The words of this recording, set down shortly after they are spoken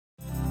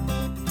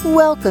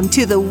Welcome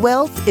to the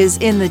Wealth is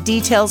in the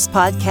Details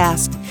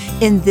podcast.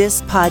 In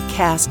this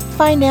podcast,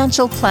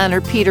 financial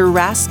planner Peter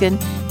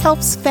Raskin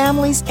helps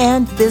families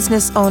and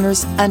business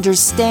owners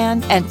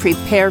understand and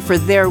prepare for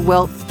their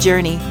wealth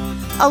journey.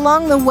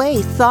 Along the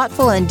way,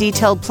 thoughtful and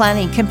detailed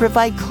planning can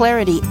provide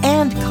clarity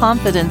and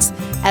confidence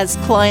as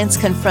clients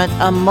confront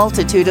a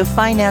multitude of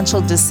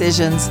financial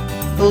decisions.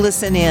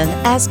 Listen in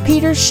as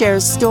Peter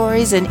shares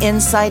stories and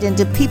insight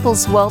into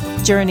people's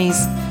wealth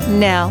journeys.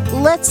 Now,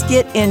 let's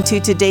get into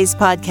today's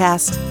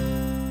podcast.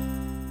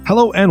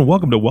 Hello and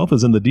welcome to Wealth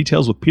is in the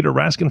Details with Peter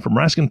Raskin from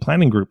Raskin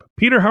Planning Group.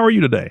 Peter, how are you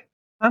today?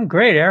 I'm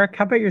great, Eric.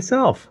 How about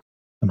yourself?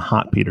 I'm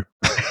hot, Peter.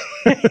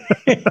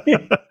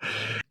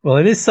 Well,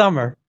 it is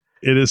summer.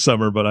 It is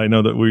summer, but I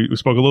know that we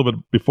spoke a little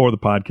bit before the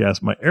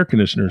podcast. My air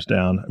conditioner's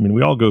down. I mean,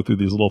 we all go through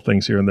these little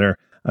things here and there.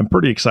 I'm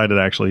pretty excited,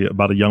 actually,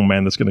 about a young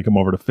man that's going to come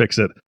over to fix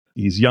it.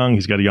 He's young,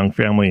 he's got a young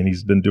family, and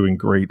he's been doing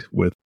great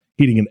with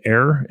heating and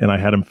air. And I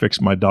had him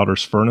fix my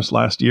daughter's furnace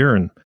last year,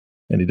 and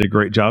he did a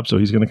great job. So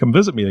he's going to come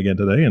visit me again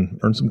today and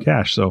earn some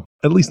cash. So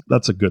at least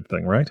that's a good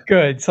thing, right?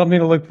 Good. Something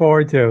to look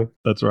forward to.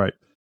 That's right.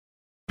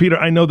 Peter,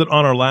 I know that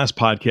on our last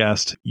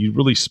podcast, you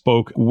really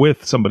spoke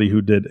with somebody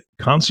who did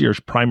concierge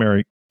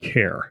primary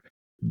care.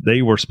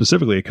 They were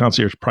specifically a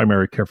concierge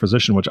primary care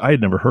physician, which I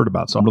had never heard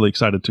about. So I'm really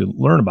excited to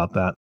learn about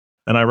that.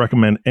 And I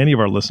recommend any of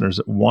our listeners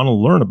that want to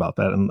learn about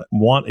that and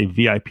want a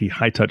VIP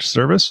high-touch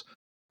service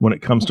when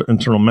it comes to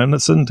internal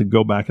medicine to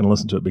go back and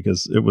listen to it,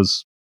 because it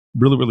was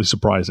really, really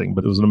surprising,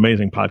 but it was an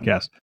amazing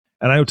podcast.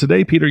 And I know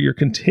today, Peter, you're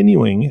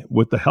continuing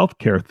with the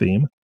healthcare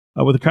theme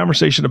with a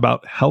conversation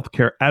about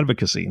healthcare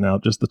advocacy. Now,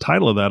 just the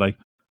title of that,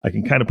 I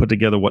can kind of put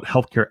together what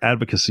healthcare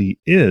advocacy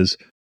is,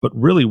 but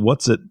really,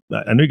 what's it?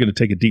 I know you're going to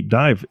take a deep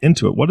dive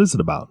into it. What is it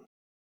about?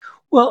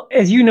 Well,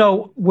 as you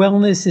know,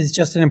 wellness is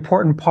just an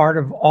important part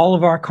of all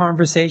of our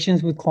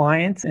conversations with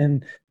clients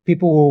and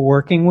people we're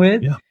working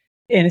with. Yeah.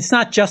 And it's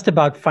not just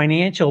about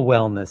financial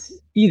wellness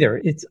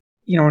either. It's,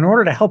 in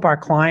order to help our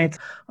clients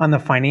on the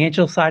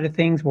financial side of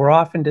things, we're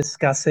often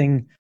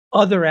discussing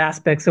other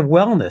aspects of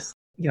wellness,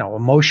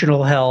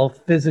 emotional health,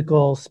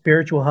 physical,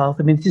 spiritual health.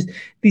 I mean, it's just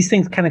these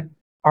things kind of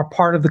are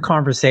part of the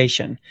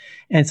conversation.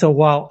 And so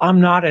while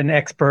I'm not an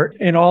expert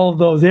in all of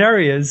those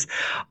areas,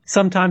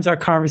 sometimes our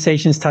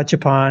conversations touch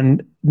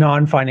upon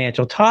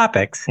non-financial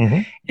topics.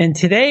 Mm-hmm. And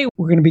today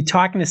we're going to be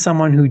talking to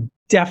someone who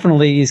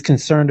definitely is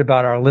concerned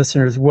about our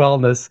listeners'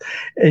 wellness,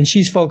 and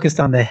she's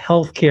focused on the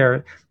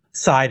healthcare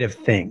side of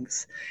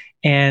things.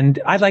 And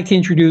I'd like to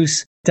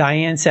introduce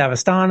Diane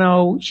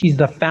Savastano. She's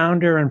the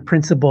founder and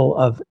principal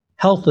of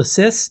Health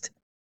Assist.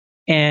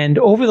 And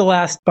over the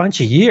last bunch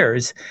of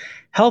years,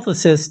 Health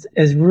Assist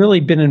has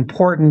really been an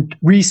important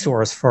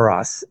resource for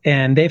us,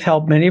 and they've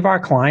helped many of our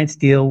clients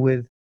deal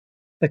with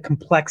the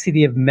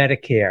complexity of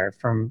Medicare,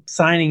 from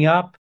signing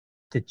up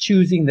to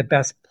choosing the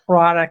best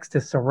products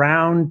to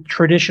surround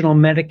traditional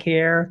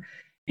Medicare.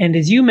 And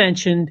as you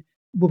mentioned,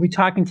 we'll be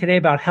talking today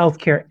about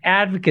healthcare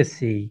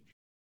advocacy,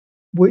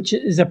 which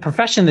is a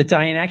profession that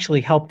Diane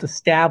actually helped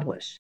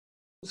establish.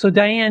 So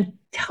Diane,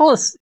 tell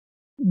us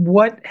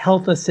what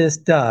Health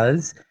Assist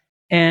does.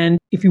 And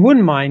if you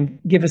wouldn't mind,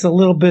 give us a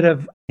little bit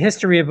of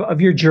history of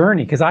your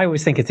journey, because I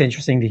always think it's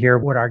interesting to hear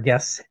what our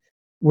guests,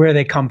 where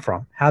they come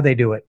from, how they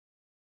do it.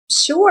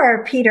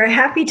 Sure, Peter.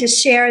 Happy to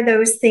share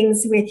those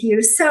things with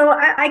you. So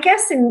I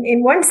guess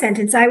in one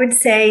sentence, I would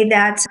say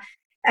that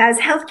as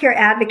healthcare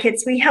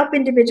advocates, we help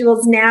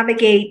individuals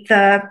navigate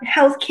the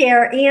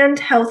healthcare and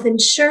health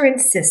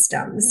insurance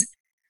systems.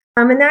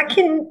 And that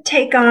can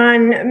take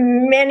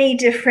on many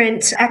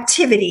different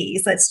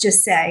activities, let's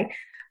just say.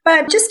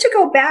 But just to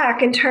go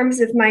back in terms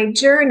of my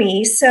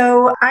journey,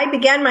 so I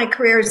began my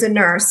career as a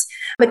nurse,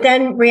 but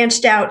then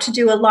branched out to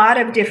do a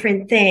lot of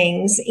different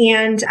things.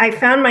 And I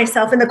found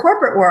myself in the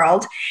corporate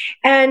world.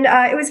 And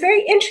it was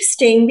very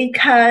interesting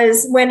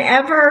because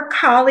whenever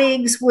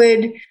colleagues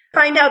would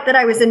find out that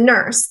I was a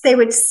nurse, they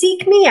would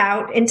seek me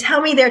out and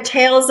tell me their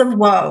tales of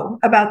woe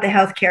about the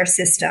healthcare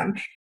system.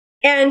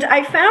 And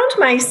I found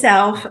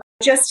myself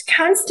just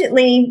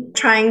constantly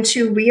trying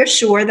to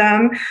reassure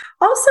them,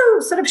 also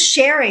sort of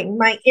sharing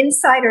my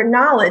insider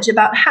knowledge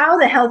about how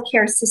the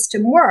healthcare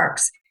system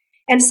works.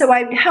 And so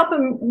I'd help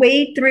them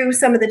wade through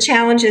some of the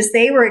challenges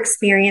they were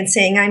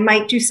experiencing. I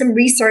might do some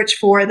research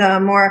for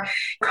them or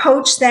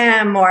coach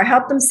them or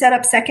help them set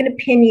up second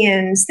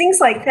opinions, things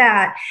like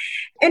that.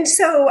 And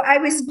so I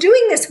was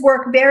doing this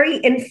work very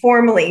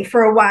informally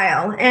for a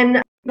while.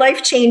 And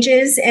life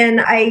changes, and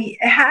I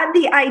had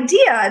the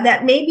idea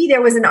that maybe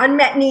there was an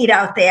unmet need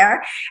out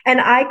there, and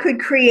I could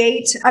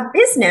create a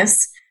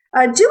business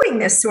doing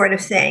this sort of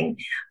thing.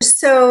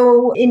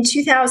 So in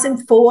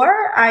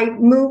 2004, I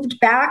moved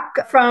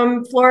back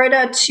from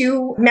Florida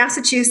to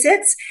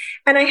Massachusetts,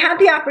 and I had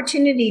the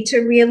opportunity to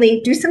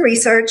really do some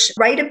research,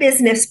 write a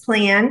business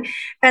plan,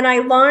 and I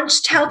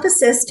launched Health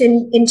Assist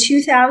in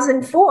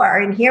 2004,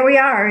 and here we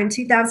are in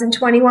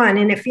 2021,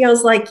 and it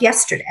feels like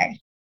yesterday.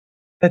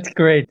 That's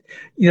great.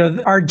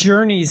 Our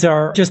journeys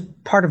are just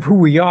part of who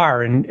we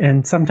are,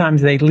 and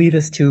sometimes they lead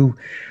us to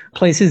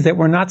places that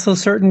we're not so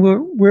certain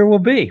where we'll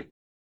be.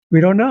 We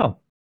don't know.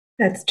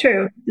 That's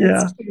true. Yeah.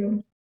 That's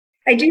true.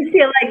 I do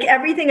feel like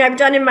everything I've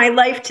done in my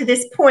life to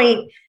this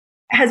point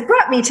has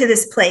brought me to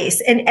this place.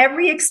 And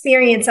every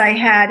experience I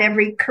had,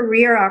 every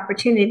career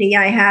opportunity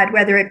I had,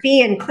 whether it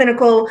be in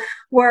clinical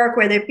work,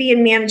 whether it be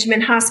in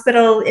management,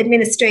 hospital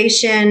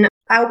administration,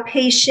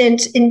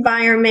 outpatient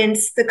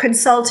environments, the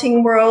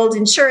consulting world,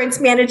 insurance,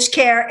 managed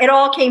care, it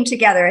all came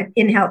together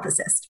in Health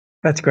Assist.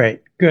 That's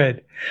great.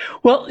 Good.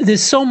 Well,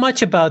 there's so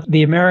much about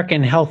the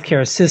American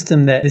healthcare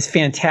system that is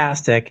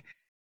fantastic.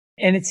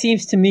 And it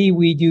seems to me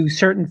we do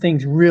certain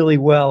things really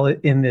well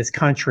in this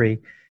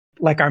country,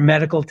 like our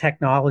medical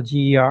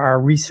technology, our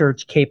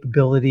research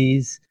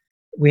capabilities.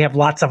 We have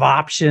lots of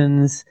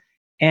options.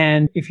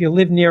 And if you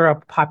live near a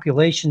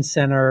population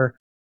center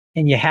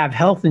and you have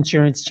health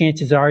insurance,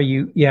 chances are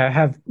you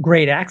have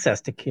great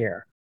access to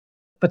care.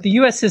 But the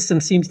US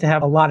system seems to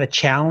have a lot of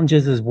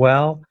challenges as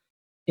well.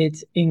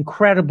 It's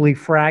incredibly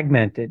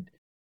fragmented.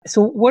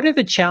 So what are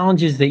the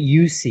challenges that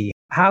you see?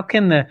 How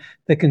can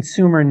the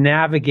consumer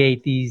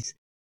navigate these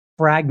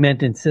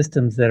fragmented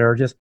systems that are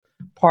just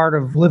part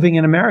of living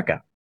in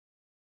America?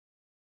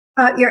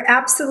 You're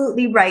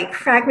absolutely right.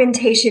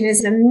 Fragmentation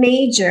is a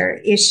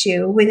major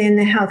issue within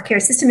the healthcare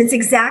system. It's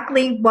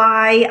exactly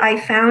why I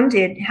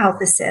founded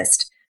Health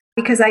Assist,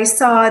 because I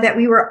saw that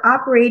we were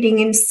operating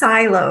in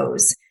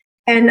silos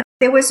and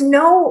there was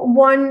no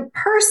one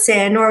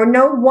person or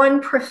no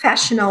one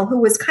professional who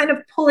was kind of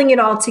pulling it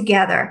all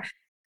together.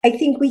 I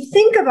think we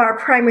think of our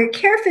primary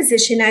care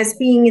physician as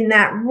being in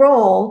that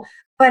role,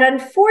 but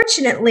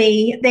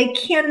unfortunately, they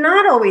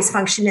cannot always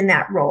function in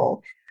that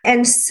role.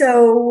 And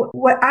so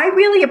what I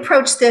really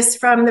approach this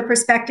from the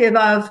perspective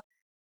of,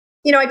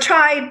 I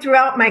tried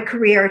throughout my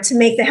career to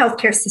make the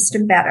healthcare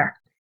system better.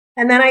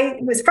 And then I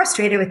was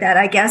frustrated with that,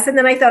 I guess. And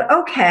then I thought,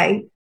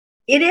 okay,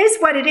 it is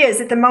what it is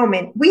at the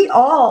moment. We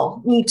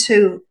all need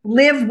to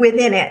live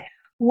within it.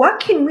 What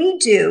can we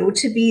do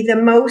to be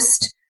the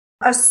most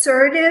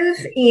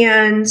assertive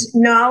and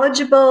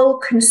knowledgeable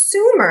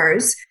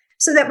consumers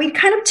so that we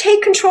kind of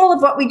take control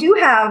of what we do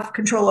have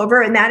control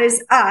over, and that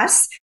is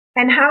us?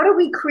 And how do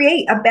we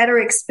create a better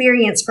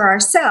experience for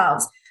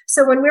ourselves?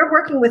 So when we're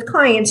working with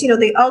clients,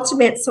 the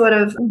ultimate sort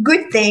of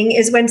good thing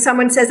is when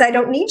someone says, I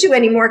don't need you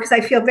anymore because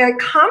I feel very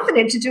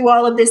confident to do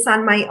all of this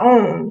on my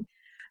own.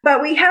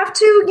 But we have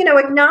to,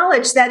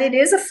 acknowledge that it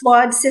is a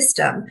flawed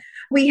system.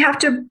 We have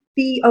to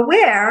be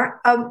aware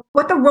of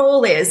what the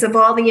role is of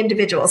all the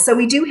individuals. So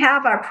we do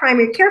have our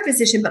primary care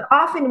physician, but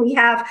often we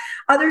have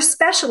other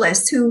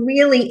specialists who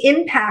really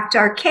impact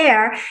our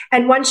care.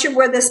 And once you're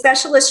with the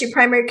specialist, your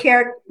primary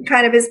care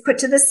kind of is put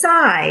to the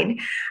side.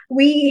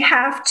 We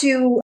have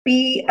to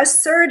be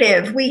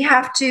assertive. We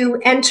have to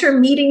enter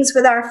meetings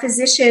with our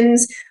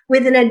physicians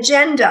with an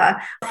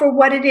agenda for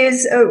what it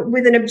is,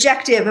 with an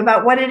objective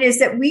about what it is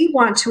that we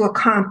want to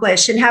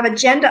accomplish, and have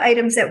agenda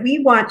items that we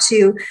want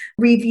to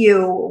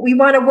review. We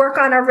want to work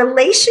on our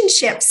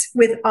relationships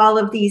with all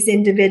of these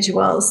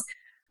individuals.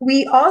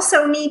 We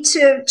also need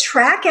to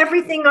track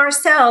everything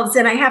ourselves.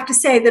 And I have to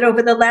say that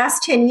over the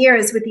last 10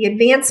 years, with the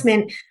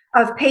advancement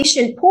of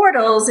patient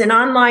portals and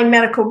online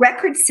medical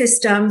record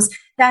systems,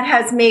 that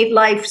has made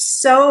life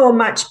so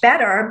much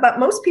better. But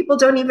most people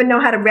don't even know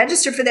how to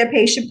register for their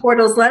patient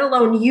portals, let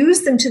alone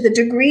use them to the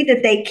degree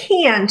that they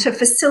can to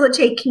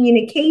facilitate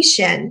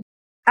communication.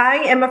 I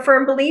am a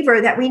firm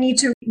believer that we need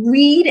to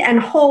read and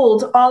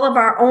hold all of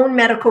our own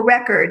medical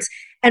records.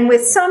 And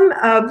with some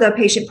of the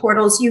patient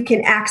portals, you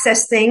can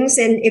access things.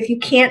 And if you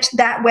can't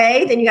that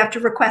way, then you have to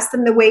request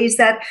them the ways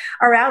that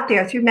are out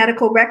there through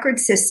medical record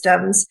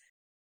systems.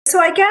 So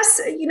I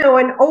guess,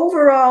 an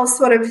overall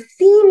sort of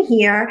theme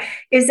here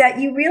is that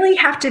you really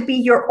have to be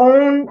your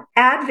own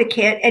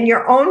advocate and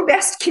your own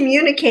best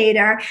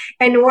communicator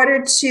in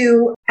order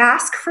to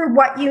ask for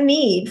what you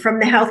need from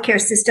the healthcare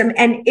system.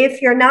 And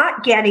if you're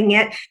not getting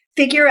it,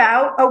 figure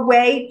out a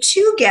way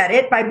to get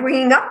it by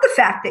bringing up the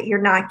fact that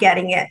you're not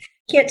getting it.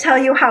 Can't tell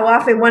you how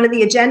often one of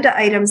the agenda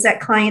items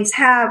that clients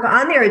have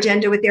on their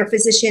agenda with their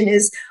physician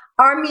is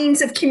our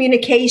means of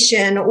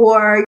communication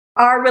or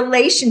our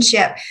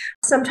relationship.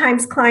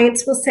 Sometimes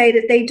clients will say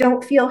that they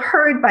don't feel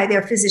heard by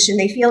their physician.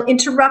 They feel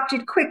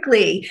interrupted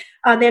quickly.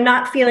 They're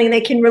not feeling they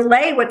can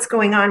relay what's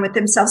going on with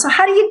themselves. So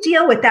how do you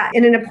deal with that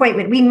in an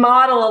appointment? We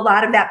model a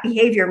lot of that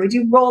behavior. We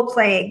do role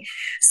playing.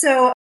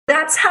 So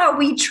that's how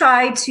we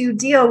try to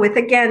deal with,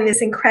 again,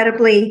 this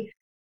incredibly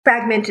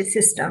fragmented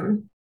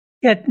system.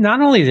 Yeah,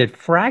 not only is it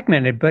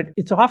fragmented, but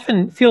it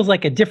often feels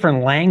like a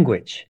different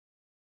language.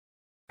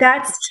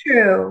 That's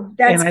true.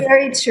 That's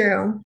very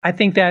true. I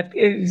think that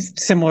is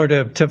similar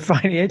to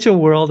financial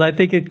world. I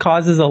think it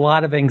causes a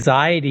lot of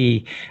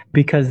anxiety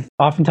because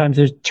oftentimes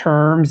there's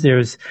terms,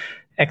 there's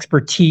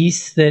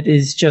expertise that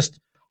is just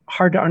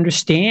hard to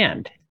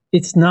understand.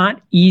 It's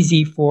not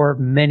easy for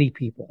many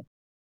people.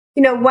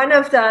 One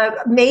of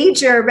the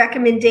major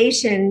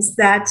recommendations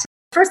that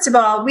First of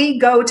all, we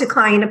go to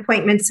client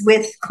appointments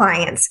with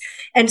clients.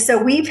 And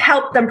so we've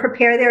helped them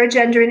prepare their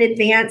agenda in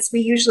advance. We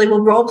usually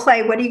will role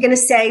play. What are you going to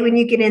say when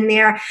you get in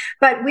there?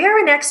 But we're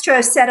an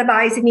extra set of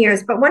eyes and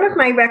ears. But one of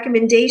my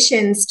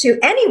recommendations to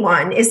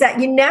anyone is that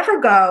you never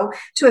go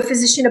to a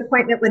physician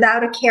appointment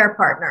without a care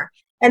partner.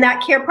 And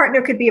that care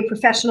partner could be a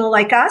professional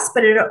like us,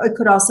 but it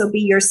could also be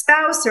your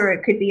spouse, or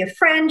it could be a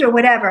friend or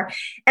whatever.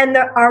 And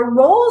our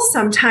role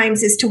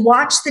sometimes is to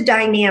watch the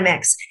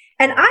dynamics.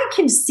 And I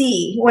can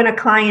see when a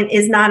client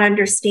is not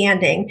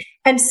understanding.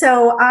 And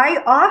so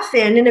I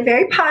often, in a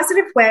very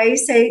positive way,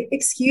 say,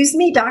 excuse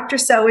me, Dr.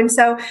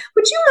 So-and-so,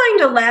 would you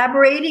mind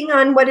elaborating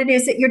on what it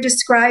is that you're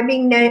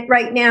describing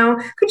right now?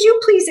 Could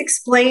you please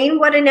explain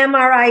what an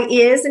MRI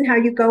is and how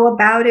you go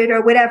about it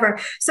or whatever?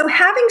 So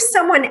having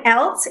someone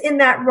else in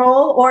that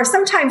role, or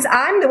sometimes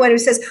I'm the one who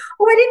says,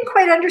 oh, I didn't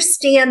quite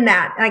understand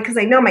that, because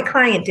I know my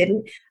client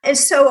didn't. And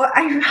so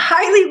I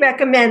highly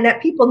recommend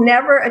that people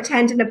never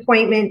attend an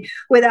appointment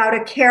without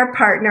a care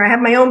partner. I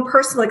have my own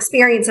personal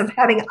experience of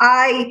having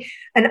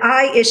an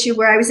eye issue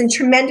where I was in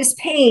tremendous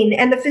pain.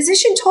 And the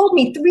physician told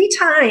me 3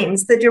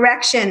 times the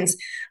directions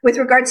with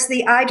regards to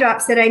the eye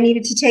drops that I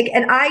needed to take,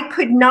 and I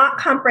could not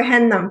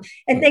comprehend them.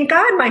 And thank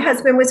God my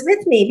husband was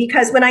with me,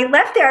 because when I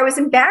left there, I was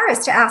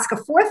embarrassed to ask a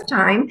 4th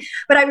time,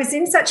 but I was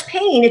in such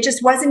pain, it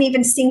just wasn't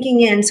even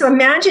sinking in. So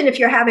imagine if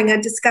you're having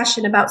a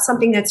discussion about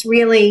something that's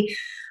really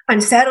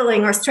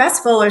unsettling or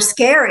stressful or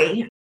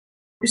scary.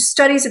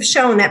 Studies have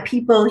shown that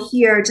people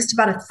hear just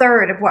about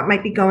 1/3 of what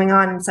might be going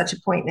on in such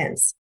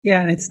appointments. Yeah,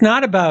 and it's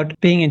not about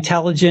being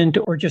intelligent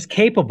or just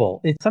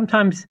capable.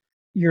 Sometimes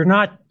you're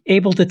not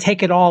able to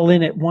take it all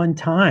in at one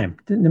time,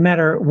 no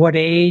matter what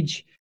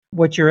age,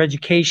 what your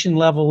education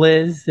level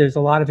is. There's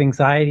a lot of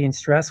anxiety and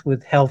stress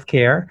with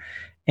healthcare.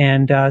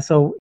 And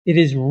so it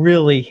is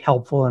really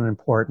helpful and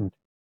important.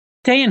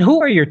 Diane,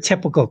 who are your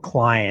typical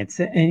clients?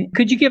 And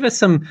could you give us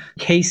some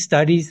case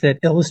studies that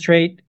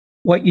illustrate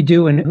what you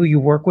do and who you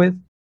work with?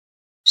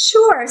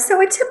 Sure.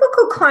 So a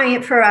typical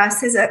client for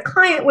us is a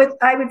client with,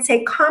 I would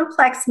say,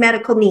 complex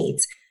medical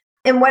needs.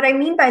 And what I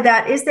mean by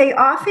that is they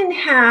often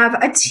have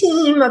a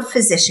team of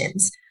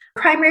physicians,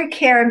 primary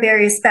care and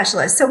various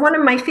specialists. So one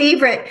of my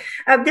favorite,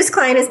 this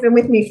client has been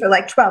with me for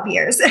like 12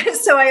 years.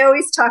 So I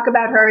always talk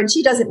about her, and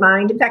she doesn't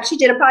mind. In fact, she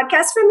did a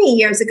podcast for me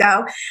years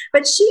ago,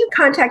 but she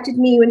contacted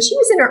me when she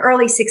was in her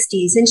early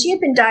 60s, and she had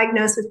been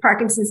diagnosed with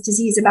Parkinson's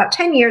disease about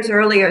 10 years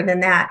earlier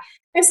than that.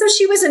 And so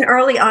she was an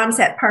early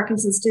onset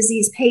Parkinson's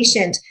disease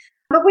patient.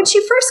 But when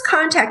she first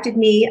contacted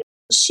me,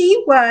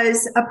 she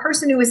was a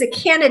person who was a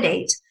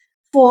candidate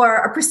for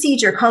a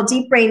procedure called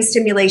deep brain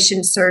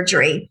stimulation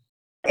surgery.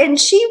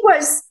 And she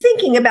was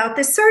thinking about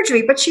this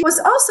surgery, but she was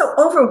also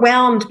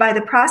overwhelmed by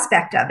the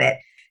prospect of it.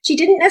 She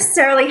didn't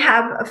necessarily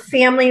have a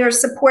family or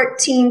support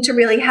team to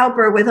really help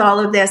her with all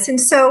of this. And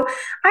so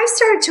I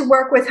started to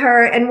work with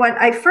her. And what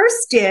I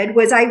first did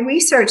was I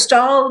researched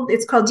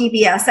it's called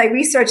DBS. I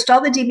researched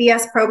all the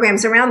DBS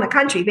programs around the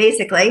country,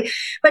 basically.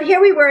 But here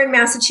we were in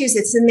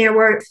Massachusetts, and there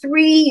were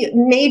 3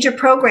 major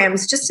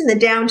programs just in the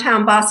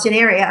downtown Boston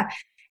area.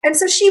 And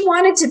so she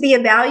wanted to be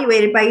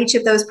evaluated by each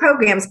of those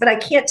programs, but I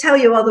can't tell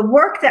you all the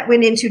work that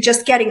went into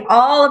just getting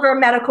all of her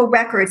medical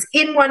records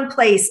in one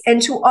place and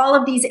to all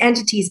of these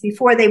entities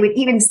before they would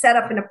even set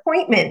up an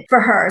appointment for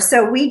her.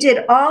 So we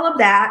did all of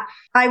that.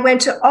 I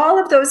went to all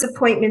of those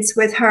appointments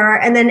with her.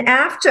 And then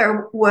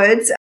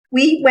afterwards,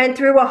 we went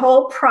through a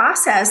whole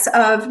process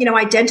of,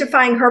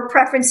 identifying her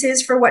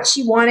preferences for what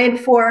she wanted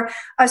for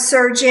a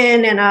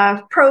surgeon and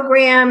a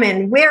program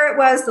and where it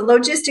was, the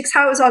logistics,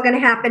 how it was all going to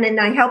happen. And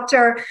I helped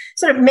her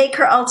sort of make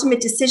her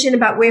ultimate decision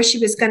about where she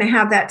was going to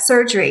have that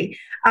surgery.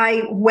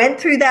 I went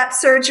through that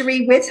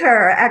surgery with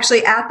her,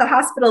 actually at the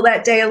hospital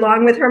that day,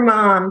 along with her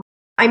mom.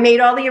 I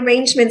made all the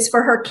arrangements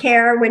for her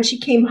care when she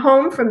came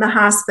home from the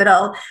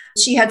hospital.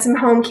 She had some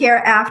home care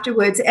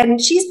afterwards,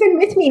 and she's been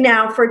with me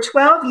now for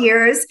 12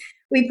 years.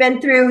 We've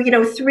been through,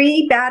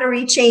 3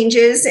 battery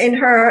changes in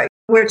her,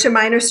 to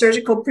minor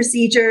surgical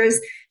procedures.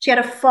 She had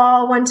a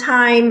fall one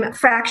time,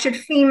 fractured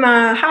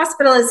femur,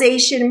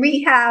 hospitalization,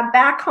 rehab,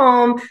 back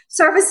home,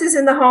 services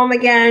in the home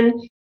again.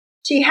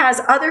 She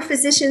has other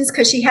physicians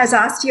because she has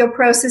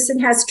osteoporosis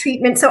and has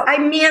treatment. So I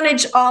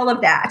manage all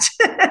of that.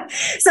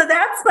 So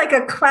that's like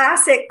a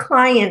classic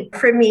client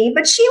for me.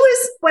 But she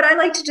was what I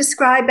like to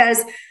describe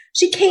as,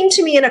 she came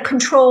to me in a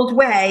controlled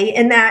way,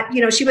 in that,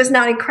 she was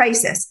not in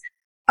crisis.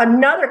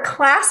 Another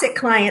classic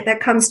client that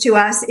comes to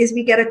us is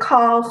we get a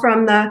call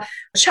from the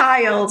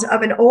child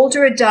of an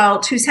older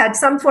adult who's had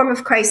some form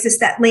of crisis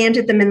that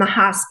landed them in the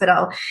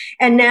hospital.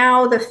 And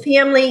now the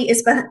family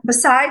is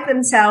beside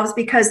themselves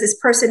because this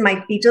person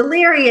might be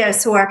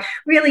delirious or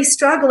really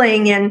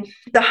struggling. And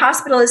the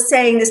hospital is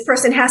saying this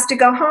person has to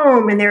go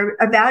home, and they're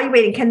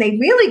evaluating, can they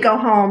really go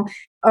home?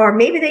 Or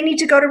maybe they need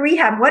to go to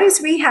rehab. What is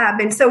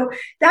rehab? And so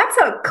that's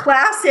a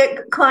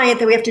classic client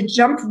that we have to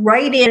jump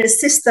right in,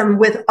 assist them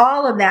with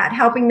all of that,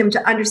 helping them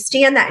to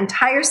understand that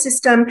entire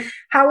system,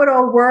 how it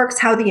all works,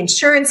 how the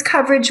insurance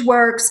coverage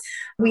works.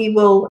 We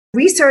will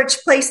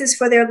research places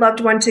for their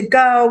loved one to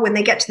go. When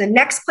they get to the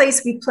next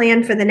place, we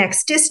plan for the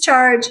next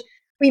discharge.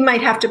 We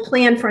might have to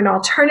plan for an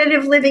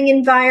alternative living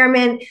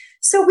environment.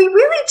 So we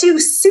really do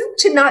soup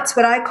to nuts,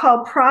 what I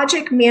call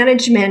project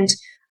management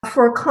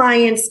for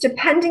clients,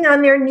 depending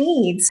on their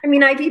needs. I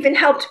mean, I've even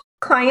helped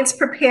clients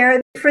prepare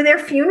for their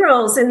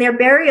funerals and their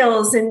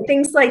burials and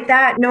things like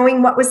that,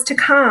 knowing what was to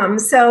come.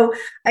 So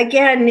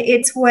again,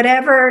 it's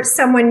whatever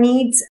someone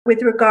needs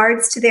with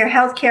regards to their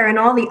healthcare and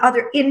all the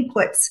other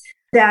inputs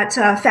that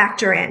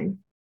factor in.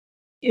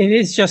 It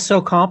is just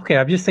so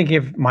complicated. I'm just thinking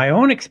of my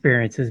own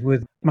experiences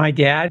with my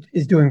dad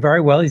is doing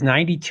very well. He's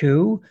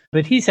 92,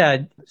 but he's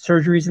had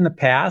surgeries in the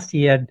past.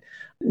 He had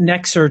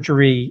neck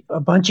surgery a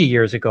bunch of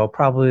years ago,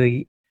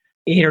 probably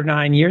 8 or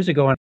 9 years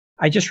ago. And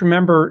I just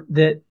remember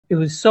that it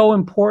was so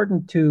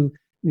important to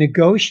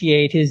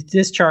negotiate his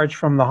discharge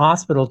from the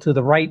hospital to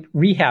the right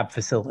rehab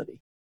facility.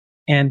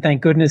 And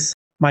thank goodness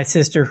my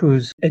sister,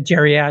 who's a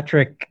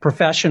geriatric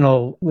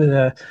professional with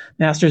a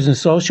master's in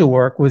social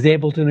work, was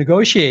able to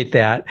negotiate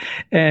that.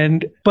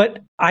 But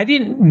I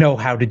didn't know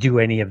how to do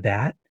any of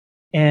that.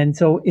 And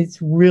so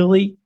it's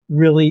really,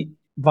 really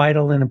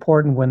vital and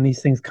important when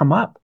these things come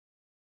up.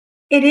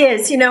 It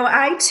is.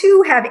 I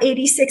too have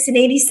 86 and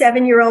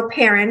 87-year-old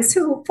parents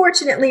who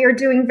fortunately are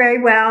doing very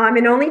well. I'm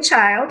an only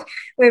child.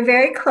 We're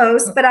very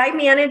close, but I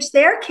manage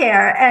their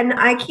care, and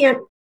I can't,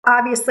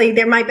 obviously,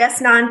 they're my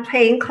best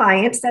non-paying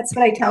clients. That's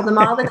what I tell them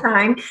all the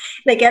time.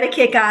 They get a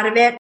kick out of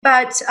it.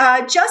 But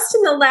just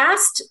in the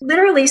last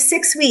literally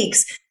 6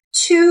 weeks,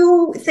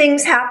 2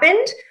 things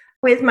happened.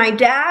 With my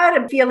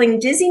dad feeling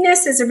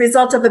dizziness as a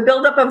result of a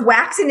buildup of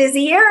wax in his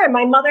ear, and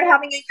my mother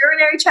having a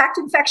urinary tract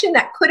infection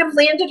that could have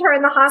landed her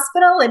in the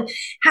hospital. And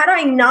had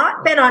I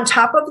not been on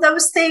top of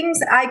those things,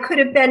 I could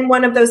have been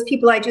one of those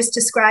people I just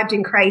described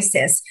in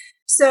crisis.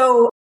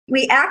 So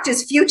we act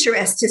as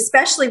futurists,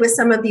 especially with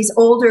some of these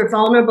older,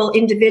 vulnerable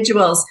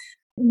individuals,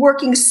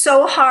 working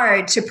so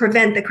hard to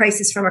prevent the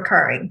crisis from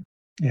occurring.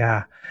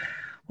 Yeah.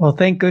 Well,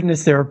 thank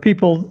goodness there are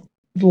people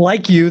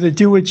like you that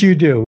do what you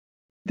do.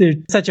 They're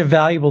such a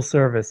valuable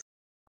service.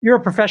 You're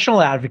a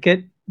professional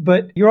advocate,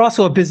 but you're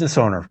also a business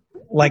owner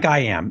like I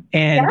am.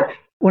 And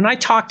when I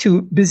talk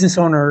to business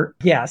owner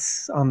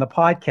guests on the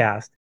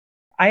podcast,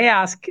 I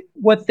ask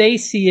what they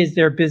see as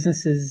their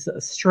business's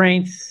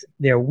strengths,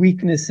 their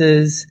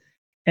weaknesses,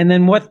 and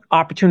then what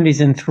opportunities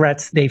and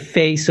threats they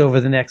face over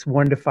the next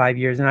 1 to 5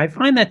 years. And I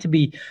find that to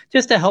be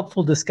just a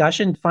helpful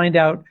discussion to find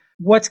out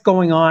what's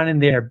going on in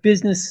their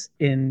business,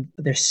 in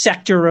their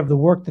sector of the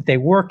work that they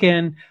work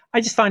in. I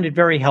just find it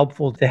very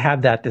helpful to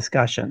have that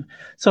discussion.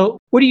 So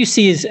what do you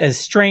see as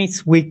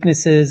strengths,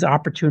 weaknesses,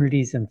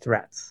 opportunities, and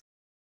threats?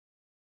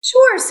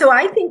 Sure. So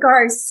I think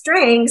our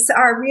strengths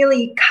are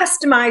really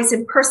customized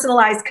and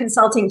personalized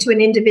consulting to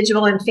an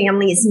individual and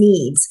family's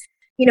needs.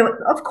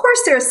 Of course,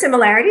 there are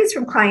similarities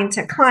from client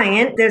to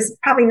client. There's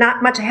probably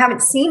not much I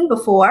haven't seen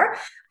before,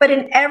 but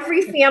in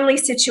every family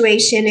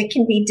situation, it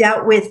can be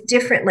dealt with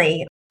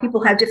differently.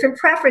 People have different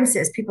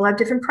preferences. People have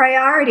different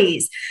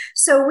priorities.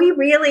 So we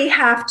really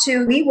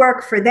we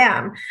work for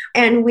them,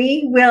 and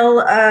we will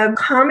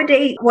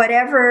accommodate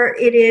whatever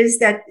it is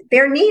that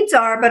their needs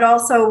are, but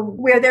also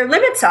where their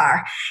limits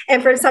are.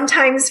 And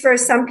sometimes for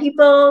some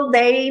people,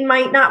 they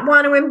might not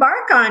want to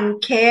embark on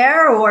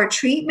care or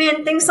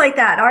treatment, things like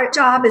that. Our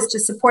job is to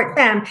support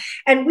them,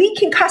 and we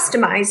can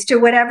customize to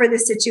whatever the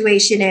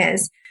situation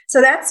is.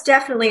 So that's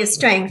definitely a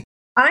strength.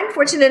 I'm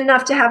fortunate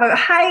enough to have a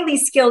highly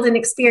skilled and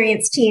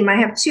experienced team. I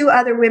have 2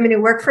 other women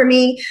who work for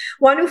me,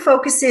 one who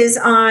focuses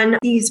on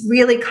these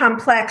really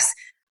complex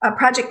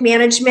project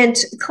management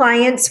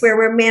clients where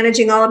we're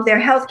managing all of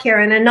their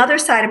healthcare. And another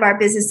side of our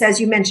business,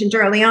 as you mentioned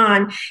early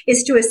on,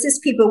 is to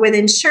assist people with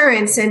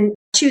insurance and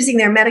choosing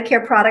their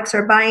Medicare products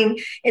or buying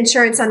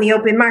insurance on the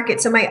open market.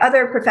 So my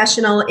other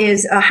professional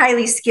is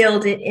highly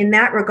skilled in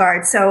that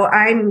regard. So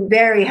I'm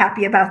very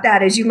happy about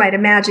that. As you might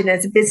imagine,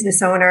 as a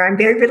business owner, I'm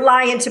very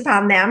reliant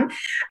upon them.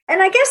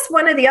 And I guess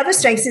one of the other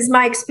strengths is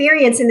my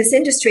experience in this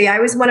industry. I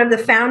was one of the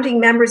founding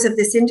members of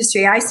this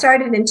industry. I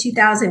started in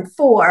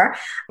 2004.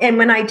 And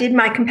when I did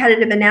my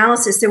competitive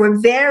analysis, there were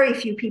very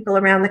few people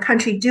around the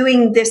country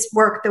doing this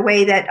work the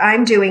way that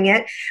I'm doing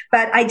it.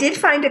 But I did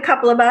find a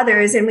couple of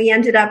others, and we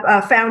ended up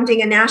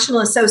founding a national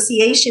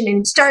association,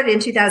 and started in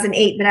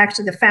 2008, but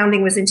actually the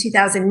founding was in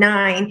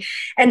 2009.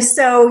 And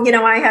so,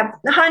 I have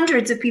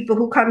hundreds of people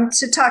who come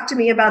to talk to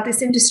me about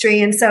this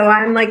industry. And so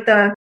I'm like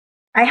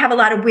I have a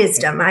lot of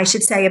wisdom, I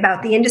should say,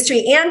 about the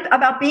industry and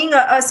about being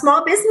a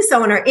small business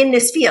owner in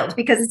this field,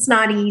 because it's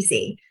not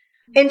easy.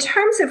 In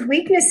terms of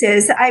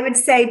weaknesses, I would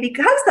say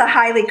because the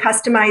highly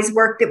customized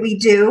work that we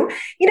do,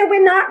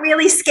 we're not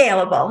really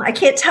scalable. I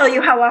can't tell you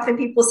how often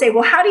people say,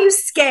 well, how do you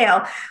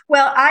scale?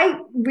 Well, I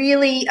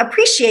really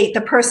appreciate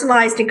the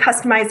personalized and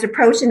customized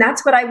approach, and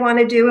that's what I want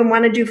to do and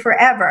want to do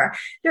forever.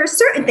 There are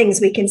certain things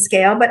we can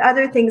scale, but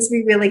other things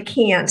we really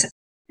can't.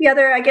 The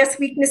other, I guess,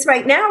 weakness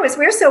right now is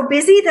we're so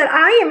busy that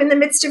I am in the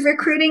midst of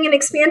recruiting and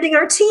expanding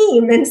our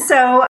team. And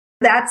so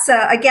that's,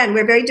 again,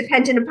 we're very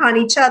dependent upon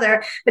each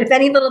other. But if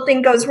any little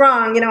thing goes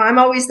wrong, I'm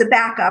always the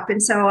backup.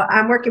 And so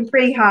I'm working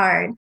pretty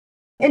hard.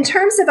 In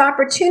terms of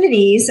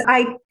opportunities,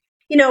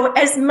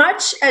 as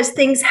much as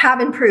things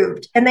have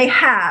improved, and they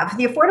have,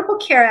 the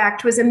Affordable Care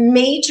Act was a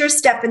major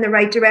step in the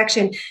right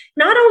direction,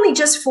 not only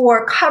just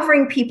for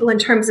covering people in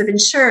terms of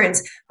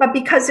insurance, but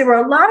because there were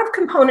a lot of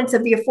components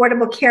of the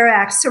Affordable Care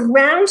Act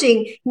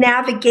surrounding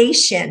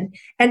navigation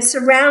and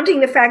surrounding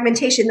the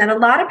fragmentation that a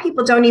lot of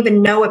people don't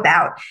even know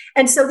about.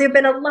 And so there have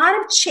been a lot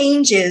of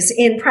changes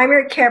in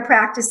primary care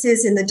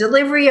practices in the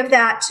delivery of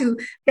that to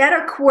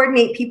better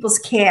coordinate people's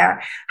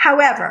care.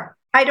 However,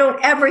 I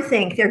don't ever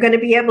think they're going to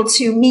be able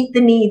to meet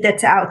the need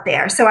that's out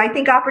there. So I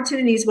think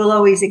opportunities will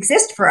always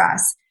exist for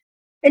us.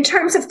 In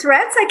terms of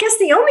threats, I guess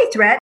the only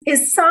threat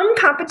is some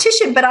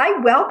competition, but I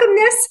welcome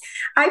this.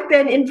 I've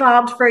been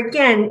involved for,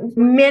 again,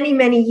 many,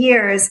 many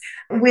years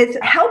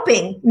with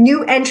helping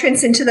new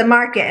entrants into the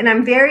market. And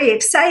I'm very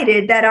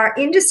excited that our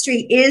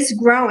industry is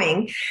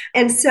growing.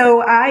 And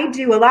so I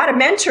do a lot of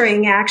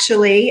mentoring,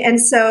 actually. And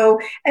so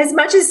as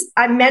much as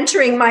I'm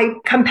mentoring my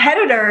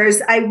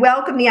competitors, I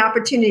welcome the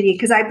opportunity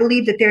because I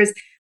believe that there's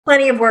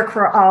plenty of work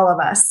for all of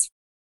us.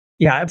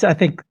 Yeah, I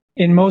think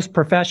in most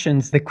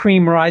professions, the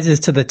cream rises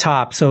to the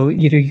top. So,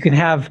 you can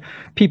have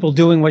people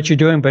doing what you're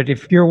doing, but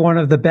if you're one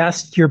of the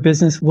best, your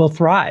business will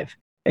thrive.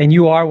 And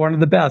you are one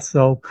of the best.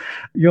 So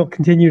you'll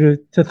continue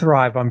to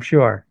thrive, I'm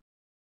sure.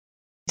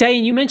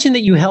 Diane, you mentioned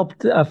that you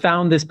helped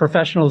found this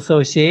professional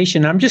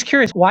association. I'm just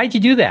curious, why did you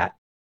do that?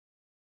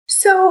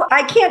 So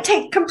I can't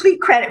take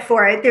complete credit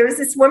for it. There was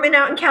this woman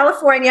out in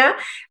California,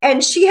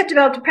 and she had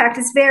developed a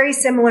practice very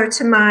similar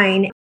to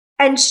mine.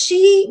 And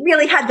she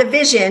really had the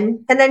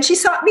vision, and then she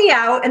sought me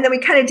out, and then we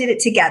kind of did it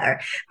together.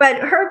 But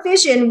her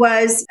vision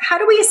was, how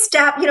do we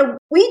establish,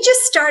 we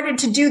just started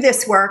to do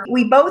this work.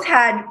 We both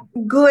had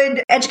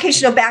good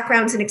educational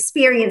backgrounds and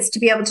experience to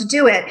be able to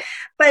do it,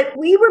 but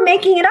we were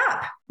making it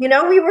up.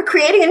 We were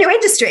creating a new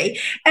industry.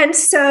 And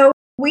so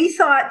we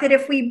thought that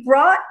if we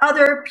brought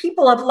other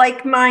people of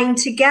like mind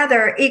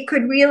together, it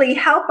could really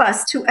help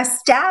us to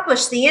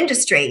establish the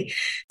industry.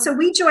 So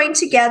we joined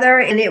together,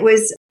 and it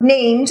was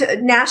named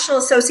National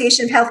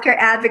Association of Healthcare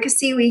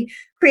Advocacy. We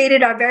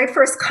created our very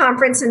first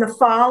conference in the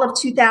fall of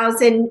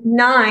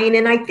 2009.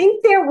 And I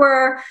think there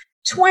were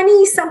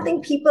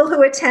 20-something people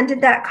who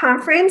attended that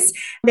conference.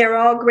 They're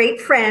all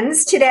great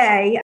friends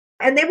today.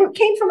 And they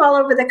came from all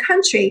over the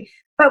country.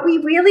 But we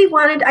really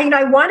wanted,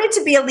 I wanted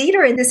to be a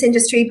leader in this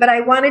industry, but I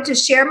wanted to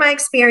share my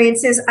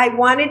experiences. I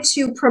wanted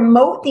to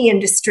promote the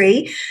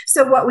industry.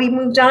 So what we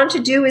moved on to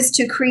do is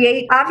to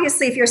create,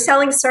 obviously, if you're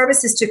selling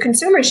services to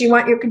consumers, you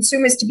want your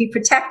consumers to be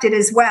protected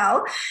as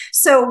well.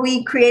 So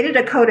we created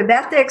a code of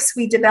ethics.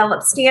 We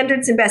developed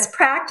standards and best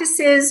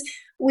practices.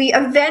 We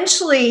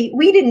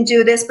didn't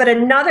do this, but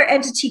another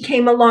entity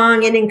came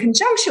along and in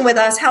conjunction with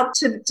us helped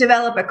to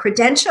develop a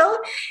credential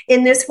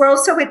in this world.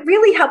 So it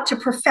really helped to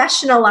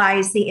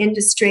professionalize the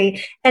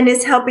industry and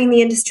is helping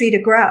the industry to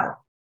grow.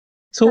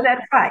 So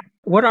that's right.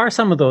 What are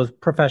some of those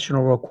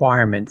professional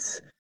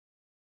requirements?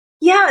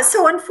 Yeah,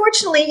 so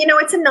unfortunately,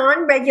 it's a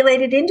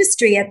non-regulated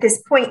industry at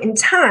this point in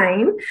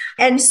time.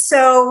 And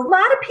so a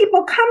lot of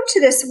people come to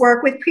this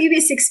work with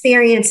previous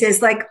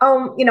experiences like,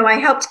 I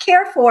helped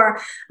care for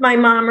my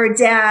mom or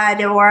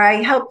dad, or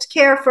I helped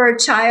care for a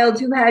child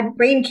who had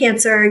brain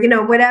cancer,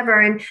 whatever.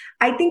 And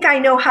I think I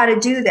know how to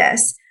do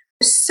this.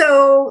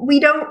 So we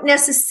don't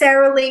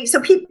necessarily,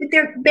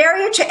 their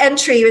barrier to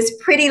entry is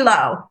pretty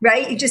low,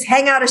 right? You just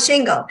hang out a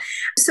shingle.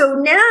 So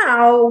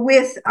now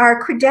with our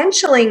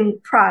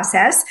credentialing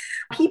process,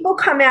 people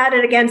come at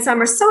it again.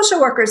 Some are social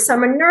workers,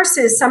 some are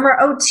nurses, some are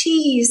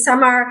OTs,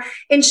 some are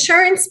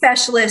insurance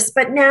specialists,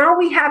 but now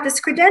we have this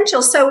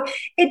credential. So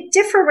it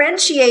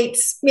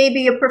differentiates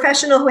maybe a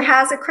professional who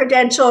has a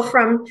credential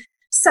from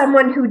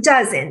someone who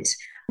doesn't.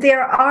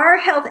 There are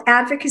health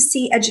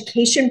advocacy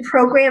education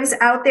programs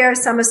out there,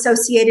 some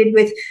associated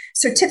with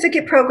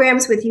certificate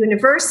programs with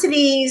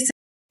universities.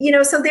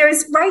 So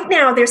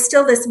there's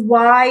still this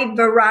wide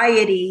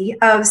variety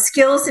of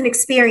skills and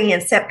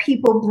experience that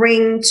people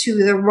bring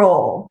to the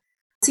role.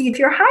 So if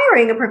you're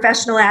hiring a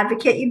professional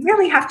advocate, you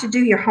really have to do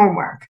your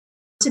homework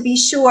to be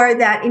sure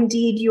that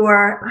indeed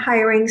you're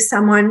hiring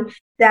someone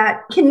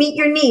that can meet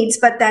your needs,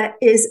 but that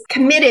is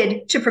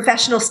committed to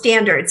professional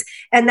standards.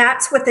 And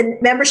that's what the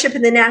membership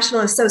in the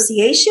National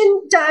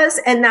Association does.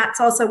 And that's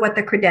also what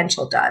the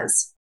credential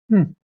does.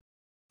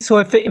 So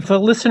if a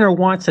listener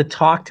wants to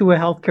talk to a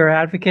healthcare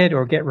advocate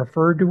or get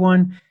referred to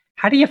one,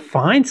 how do you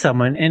find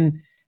someone?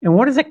 And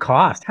what does it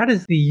cost? How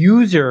does the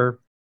user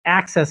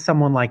access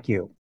someone like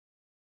you?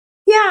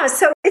 Yeah,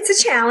 so it's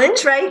a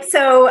challenge, right?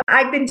 So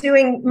I've been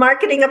doing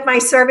marketing of my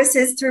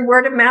services through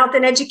word of mouth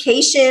and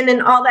education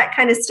and all that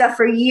kind of stuff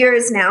for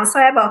years now. So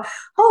I have a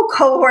whole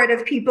cohort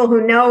of people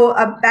who know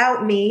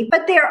about me.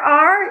 But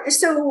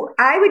so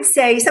I would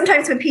say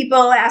sometimes when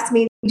people ask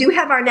me, we do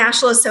have our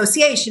National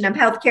Association of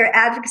Healthcare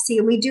Advocacy,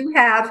 and we do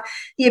have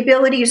the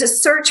ability to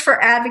search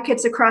for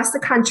advocates across the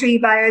country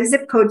via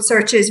zip code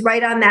searches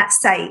right on that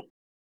site.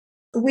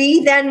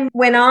 We then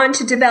went on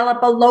to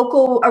develop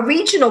a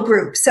regional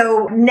group.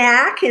 So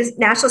NAC is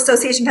National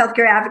Association of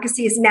Healthcare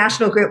Advocacy is a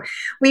national group.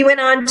 We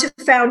went on to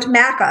found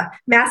MACA,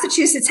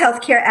 Massachusetts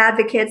Healthcare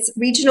Advocates,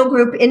 regional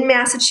group in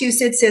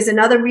Massachusetts. There's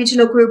another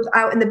regional group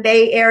out in the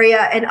Bay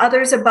Area, and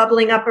others are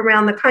bubbling up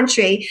around the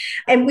country.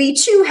 And we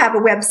too have a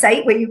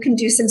website where you can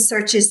do some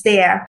searches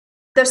there.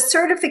 The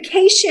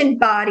certification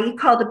body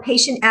called the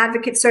Patient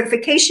Advocate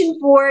Certification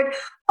Board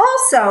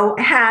also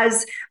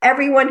has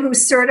everyone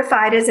who's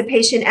certified as a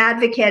patient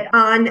advocate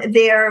on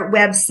their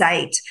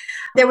website.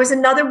 There was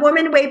another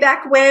woman way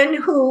back when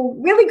who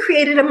really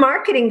created a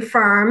marketing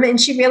firm,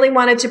 and she really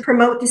wanted to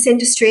promote this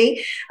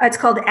industry. It's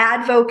called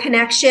Advo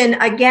Connection.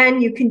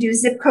 Again, you can do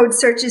zip code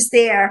searches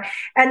there.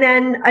 And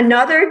then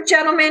another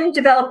gentleman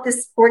developed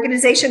this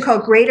organization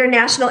called Greater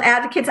National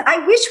Advocates.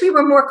 I wish we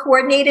were more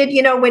coordinated.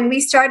 You know, when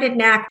we started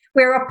NAC,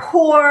 we're a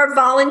poor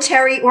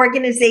voluntary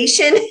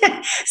organization.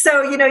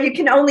 So, you know, you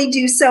can only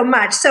do so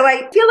much. So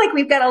I feel like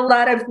we've got a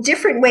lot of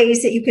different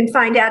ways that you can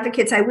find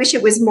advocates. I wish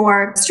it was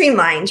more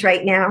streamlined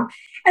right now.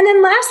 And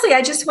then lastly,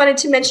 I just wanted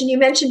to mention, you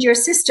mentioned your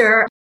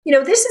sister. You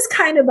know, this is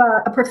kind of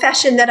a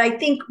profession that I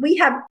think we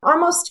have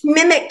almost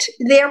mimicked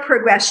their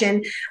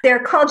progression. They're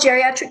called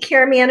geriatric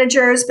care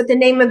managers, but the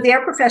name of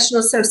their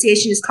professional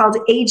association is called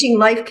Aging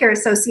Life Care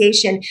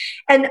Association.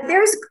 And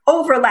there's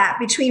overlap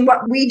between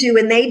what we do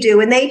and they do.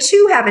 And they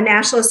too have a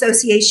national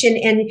association,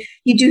 and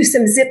you do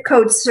some zip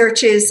code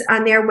searches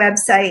on their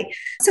website.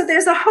 So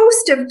there's a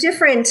host of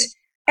different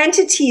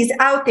entities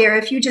out there.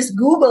 If you just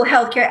Google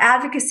healthcare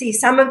advocacy,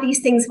 some of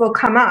these things will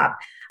come up.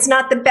 It's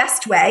not the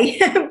best way,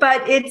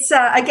 but it's,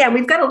 again,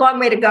 we've got a long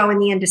way to go in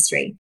the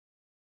industry.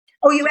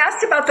 Oh, you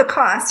asked about the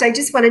cost. I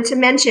just wanted to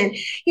mention,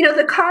 you know,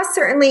 the cost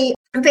certainly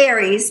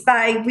varies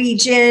by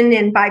region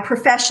and by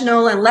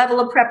professional and level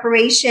of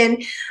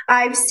preparation.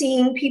 I've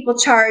seen people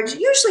charge,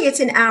 usually it's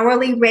an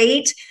hourly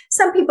rate.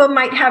 Some people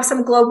might have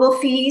some global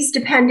fees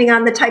depending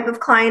on the type of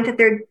client that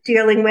they're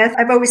dealing with.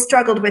 I've always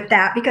struggled with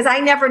that because I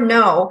never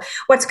know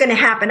what's going to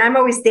happen. I'm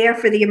always there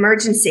for the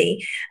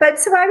emergency. But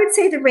so I would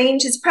say the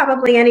range is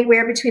probably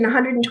anywhere between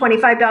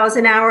 $125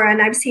 an hour,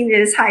 and I've seen it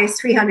as high as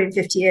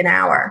 $350 an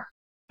hour.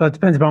 So it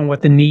depends upon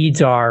what the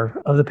needs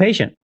are of the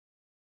patient.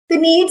 The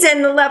needs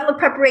and the level of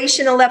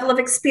preparation, the level of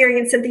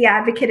experience of the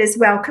advocate as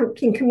well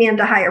can command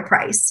a higher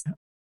price.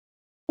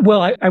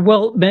 Well, I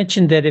will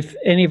mention that if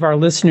any of our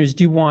listeners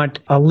do want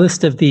a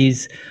list of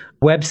these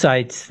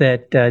websites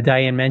that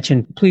Diane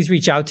mentioned, please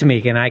reach out to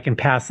me and I can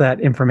pass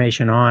that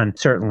information on,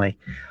 certainly.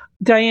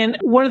 Diane,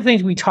 one of the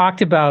things we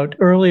talked about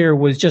earlier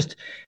was just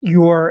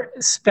your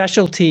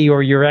specialty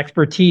or your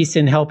expertise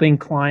in helping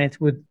clients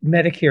with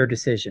Medicare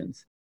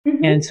decisions.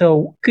 Mm-hmm. And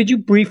so could you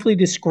briefly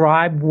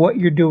describe what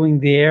you're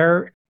doing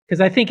there? Because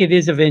I think it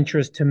is of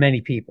interest to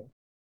many people.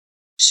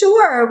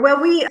 Sure.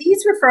 Well,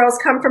 these referrals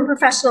come from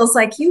professionals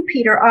like you,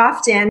 Peter,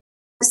 often.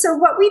 So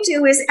what we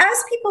do is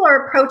as people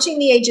are approaching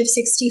the age of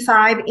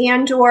 65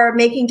 and or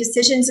making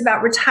decisions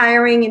about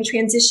retiring and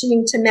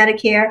transitioning to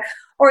Medicare,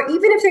 or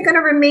even if they're going to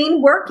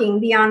remain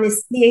working beyond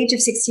the age of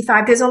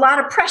 65, there's a lot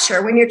of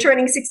pressure when you're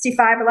turning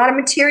 65, a lot of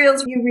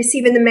materials you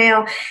receive in the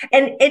mail,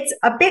 and it's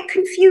a bit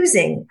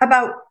confusing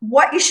about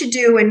what you should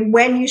do and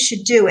when you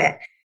should do it.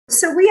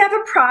 So we have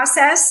a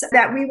process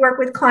that we work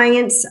with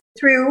clients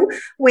through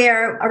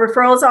where a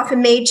referral is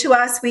often made to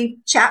us. We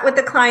chat with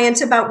the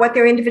client about what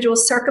their individual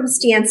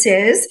circumstance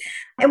is,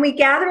 and we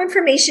gather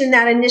information in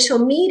that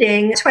initial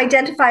meeting to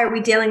identify, are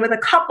we dealing with a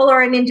couple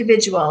or an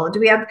individual?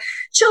 Do we have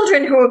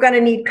children who are going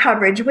to need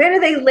coverage? Where do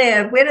they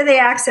live? Where do they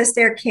access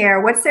their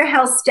care? What's their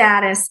health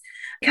status?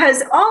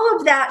 Because all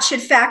of that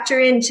should factor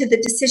into the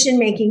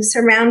decision-making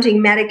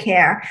surrounding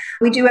Medicare.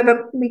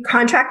 We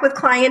contract with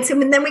clients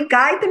and then we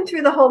guide them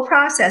through the whole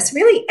process,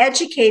 really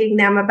educating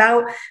them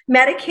about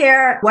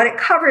Medicare, what it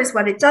covers,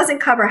 what it doesn't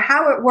cover,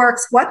 how it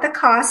works, what the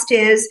cost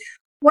is,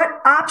 what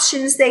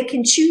options they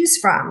can choose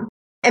from.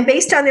 And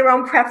based on their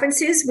own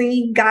preferences,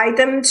 we guide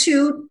them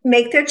to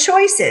make their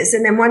choices.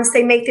 And then once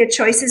they make their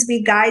choices,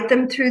 we guide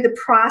them through the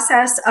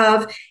process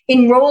of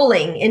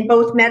enrolling in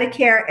both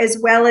Medicare as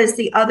well as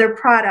the other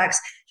products.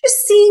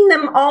 Just seeing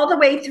them all the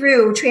way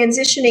through,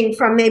 transitioning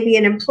from maybe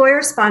an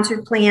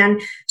employer-sponsored plan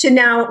to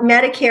now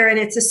Medicare and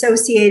its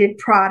associated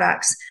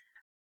products.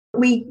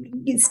 We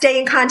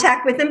stay in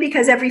contact with them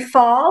because every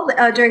fall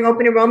during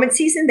open enrollment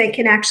season, they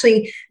can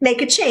actually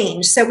make a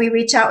change. So we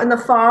reach out in the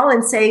fall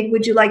and say,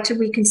 would you like to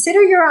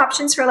reconsider your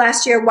options for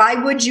last year? Why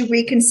would you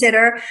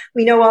reconsider?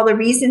 We know all the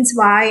reasons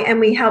why, and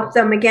we help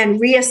them, again,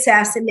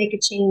 reassess and make a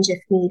change if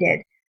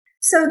needed.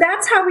 So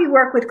that's how we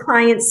work with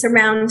clients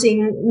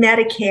surrounding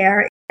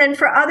Medicare. And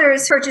for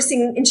others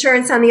purchasing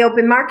insurance on the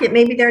open market,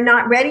 maybe they're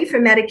not ready for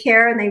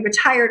Medicare and they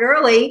retired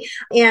early,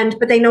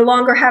 but they no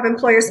longer have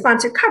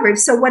employer-sponsored coverage.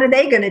 So what are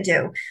they going to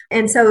do?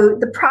 And so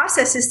the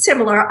process is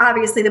similar.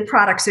 Obviously, the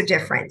products are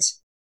different.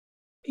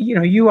 You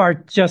know, you are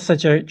just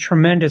such a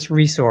tremendous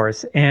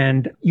resource.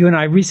 And you and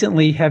I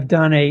recently have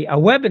done a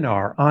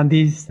webinar on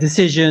these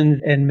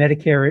decisions and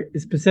Medicare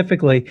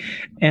specifically.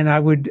 And I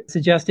would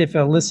suggest if a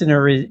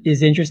listener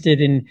is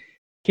interested in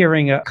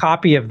hearing a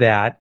copy of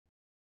that,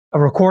 a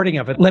recording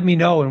of it, let me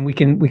know and we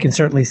can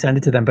certainly send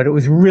it to them. But it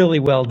was really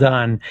well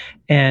done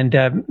and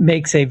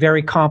makes a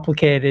very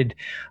complicated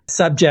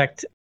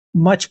subject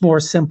much more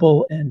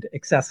simple and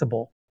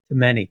accessible to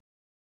many.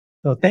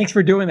 So thanks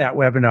for doing that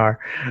webinar.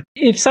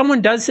 If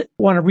someone does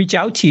want to reach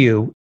out to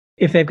you,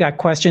 if they've got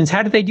questions,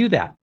 how do they do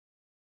that?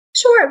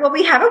 Sure. Well,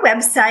 we have a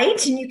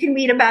website and you can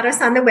read about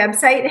us on the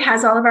website. It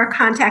has all of our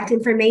contact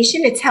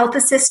information. It's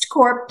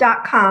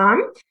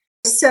healthassistcorp.com.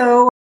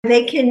 So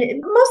they can,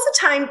 most of the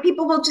time,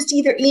 people will just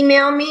either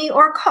email me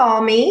or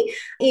call me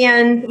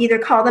and either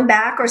call them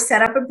back or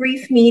set up a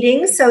brief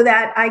meeting so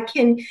that I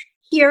can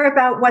hear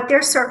about what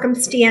their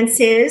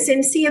circumstance is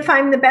and see if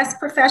I'm the best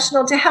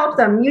professional to help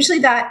them. Usually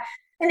that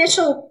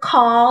initial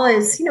call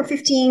is,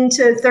 15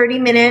 to 30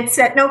 minutes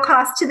at no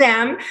cost to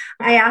them.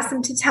 I ask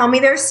them to tell me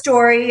their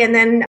story, and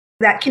then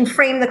that can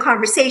frame the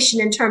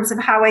conversation in terms of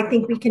how I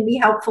think we can be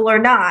helpful or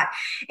not.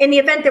 In the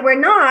event that we're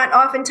not,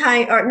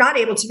 oftentimes, or not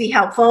able to be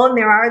helpful, and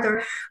there are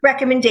other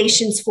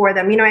recommendations for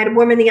them. I had a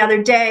woman the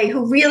other day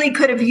who really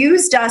could have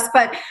used us,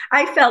 but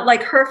I felt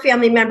like her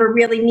family member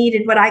really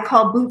needed what I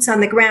call boots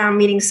on the ground,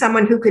 meaning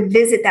someone who could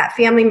visit that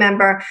family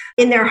member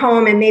in their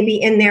home and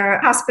maybe in their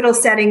hospital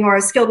setting or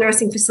a skilled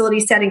nursing facility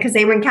setting because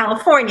they were in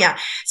California.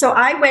 So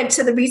I went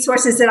to the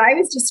resources that I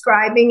was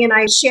describing and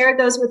I shared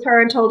those with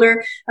her and told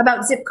her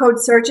about zip code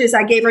searches.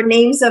 I gave her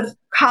names of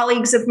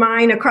colleagues of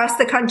mine across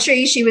the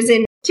country. She was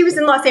in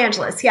Los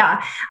Angeles.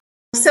 Yeah.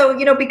 So,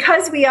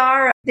 because we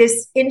are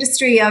this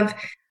industry of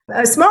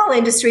a small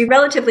industry,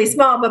 relatively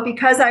small, but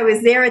because I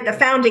was there at the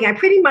founding, I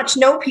pretty much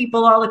know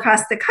people all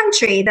across the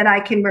country that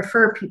I can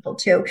refer people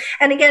to.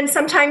 And again,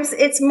 sometimes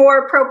it's more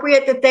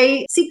appropriate that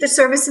they seek the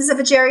services of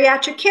a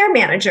geriatric care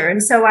manager.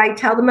 And so I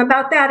tell them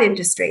about that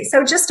industry.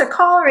 So just a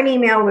call or an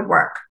email would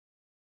work.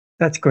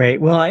 That's great.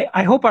 Well,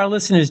 I hope our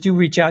listeners do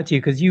reach out to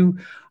you because you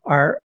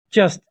are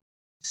just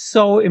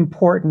so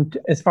important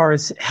as far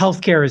as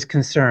healthcare is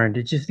concerned.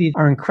 These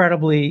are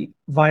incredibly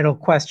vital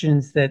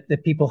questions that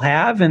people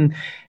have, and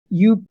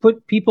you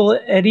put people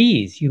at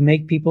ease. You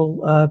make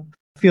people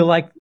feel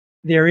like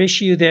their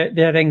issue,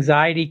 that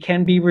anxiety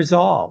can be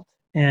resolved,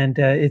 and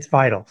it's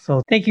vital.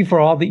 So thank you for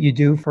all that you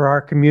do for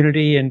our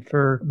community and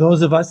for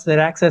those of us that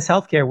access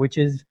healthcare, which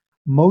is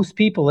most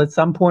people at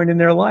some point in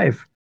their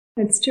life.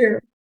 That's true.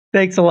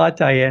 Thanks a lot,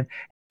 Diane.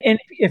 And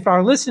if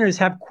our listeners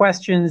have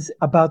questions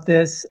about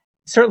this,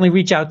 certainly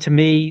reach out to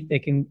me. They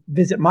can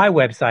visit my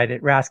website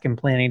at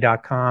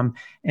raskinplanning.com,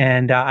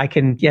 and I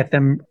can get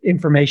them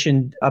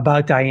information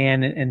about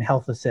Diane and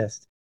Health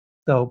Assist.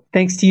 So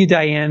thanks to you,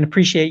 Diane.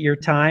 Appreciate your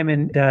time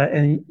and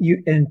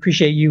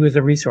appreciate you as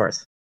a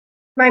resource.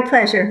 My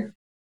pleasure.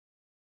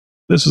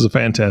 This is a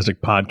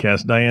fantastic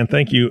podcast. Diane,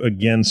 thank you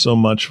again so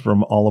much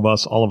from all of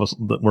us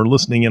that were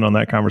listening in on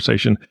that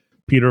conversation.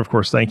 Peter, of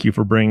course, thank you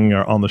for bringing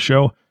her on the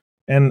show.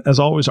 And as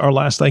always, our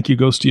last thank you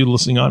goes to you, the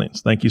listening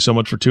audience. Thank you so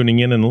much for tuning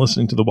in and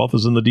listening to the Wealth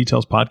is in the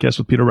Details podcast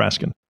with Peter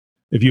Raskin.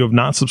 If you have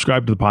not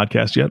subscribed to the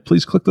podcast yet,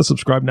 please click the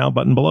subscribe now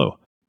button below.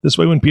 This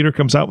way, when Peter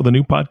comes out with a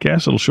new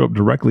podcast, it'll show up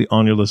directly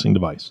on your listening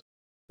device.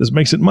 This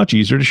makes it much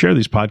easier to share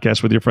these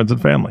podcasts with your friends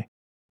and family.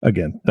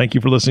 Again, thank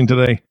you for listening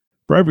today.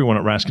 For everyone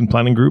at Raskin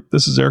Planning Group,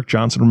 this is Eric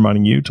Johnson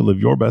reminding you to live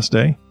your best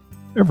day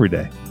every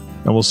day.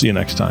 And we'll see you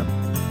next time.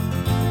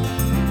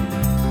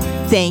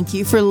 Thank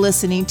you for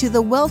listening to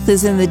the Wealth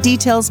is in the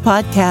Details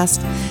podcast.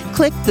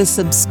 Click the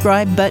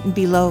subscribe button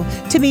below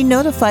to be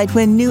notified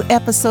when new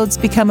episodes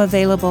become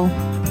available.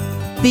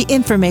 The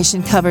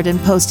information covered and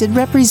posted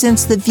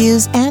represents the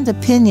views and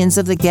opinions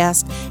of the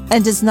guest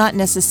and does not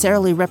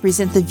necessarily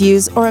represent the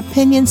views or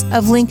opinions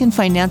of Lincoln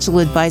Financial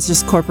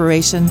Advisors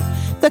Corporation.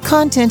 The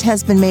content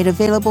has been made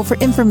available for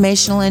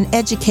informational and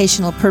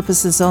educational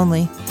purposes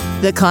only.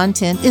 The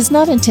content is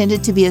not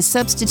intended to be a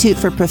substitute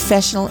for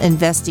professional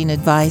investing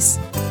advice.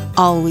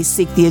 Always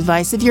seek the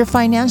advice of your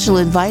financial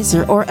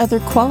advisor or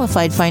other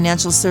qualified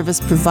financial service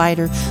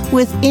provider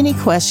with any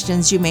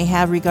questions you may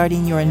have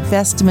regarding your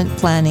investment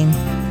planning.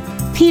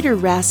 Peter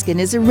Raskin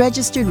is a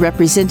registered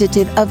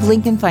representative of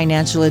Lincoln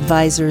Financial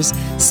Advisors.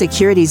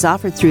 Securities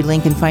offered through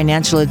Lincoln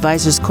Financial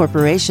Advisors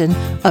Corporation,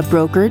 a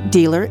broker,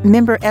 dealer,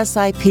 member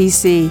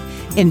SIPC.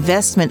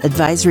 Investment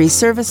advisory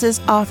services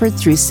offered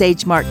through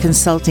SageMark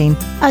Consulting,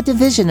 a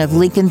division of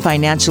Lincoln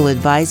Financial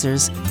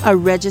Advisors, a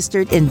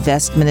registered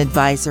investment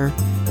advisor.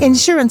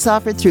 Insurance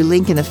offered through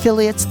Lincoln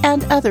affiliates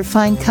and other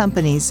fine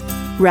companies.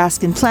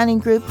 Raskin Planning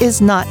Group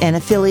is not an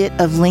affiliate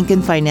of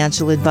Lincoln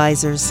Financial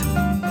Advisors.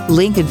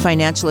 Lincoln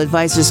Financial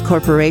Advisors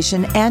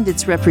Corporation and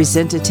its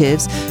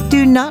representatives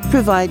do not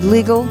provide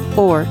legal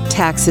or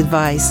tax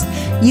advice.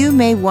 You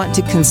may want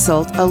to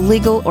consult a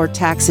legal or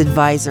tax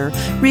advisor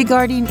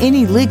regarding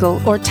any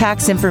legal or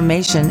tax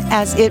information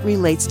as it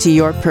relates to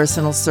your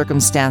personal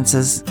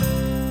circumstances.